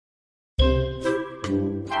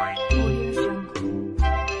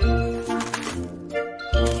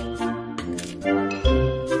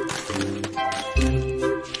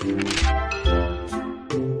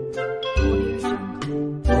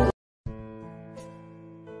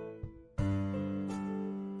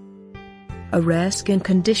A rare skin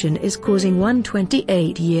condition is causing one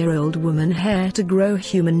 28-year-old woman hair to grow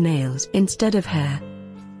human nails instead of hair.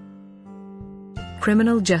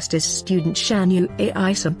 Criminal justice student Shanya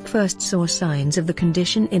Isom first saw signs of the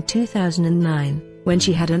condition in 2009, when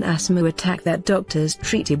she had an asthma attack that doctors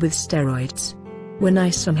treated with steroids. When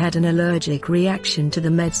Isom had an allergic reaction to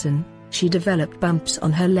the medicine, she developed bumps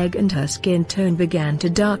on her leg and her skin tone began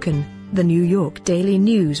to darken, the New York Daily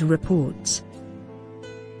News reports.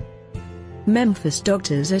 Memphis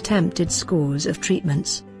doctors attempted scores of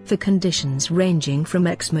treatments, for conditions ranging from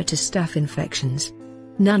eczema to staph infections.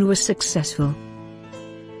 None was successful.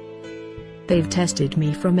 "They've tested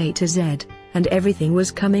me from A to Z, and everything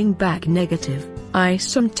was coming back negative,"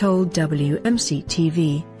 Isom told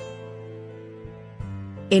WMC-TV.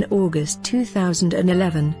 In August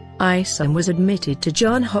 2011, Isom was admitted to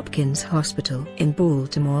Johns Hopkins Hospital in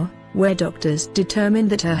Baltimore, where doctors determined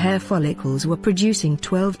that her hair follicles were producing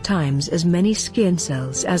 12 times as many skin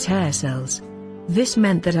cells as hair cells. This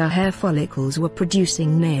meant that her hair follicles were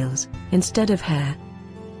producing nails, instead of hair.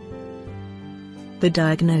 The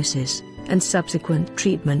diagnosis, and subsequent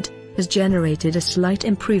treatment, has generated a slight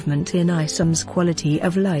improvement in Isom's quality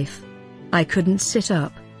of life. "I couldn't sit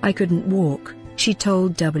up, I couldn't walk," she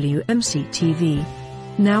told WMC-TV.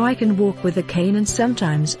 "Now I can walk with a cane and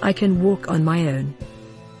sometimes I can walk on my own."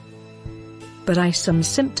 But Isom's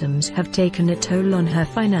symptoms have taken a toll on her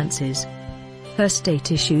finances. Her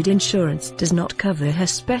state-issued insurance does not cover her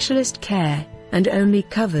specialist care, and only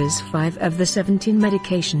covers 5 of the 17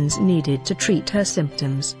 medications needed to treat her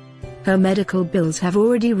symptoms. Her medical bills have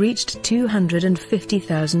already reached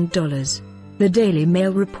 $250,000, the Daily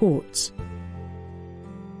Mail reports.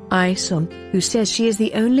 Isom, who says she is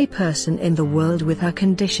the only person in the world with her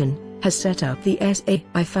condition, has set up the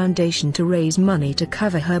SAI Foundation to raise money to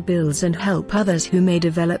cover her bills and help others who may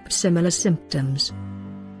develop similar symptoms.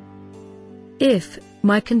 "If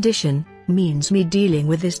my condition means me dealing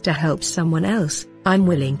with this to help someone else, I'm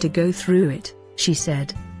willing to go through it," she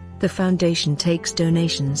said. The foundation takes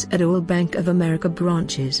donations at all Bank of America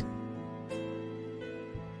branches,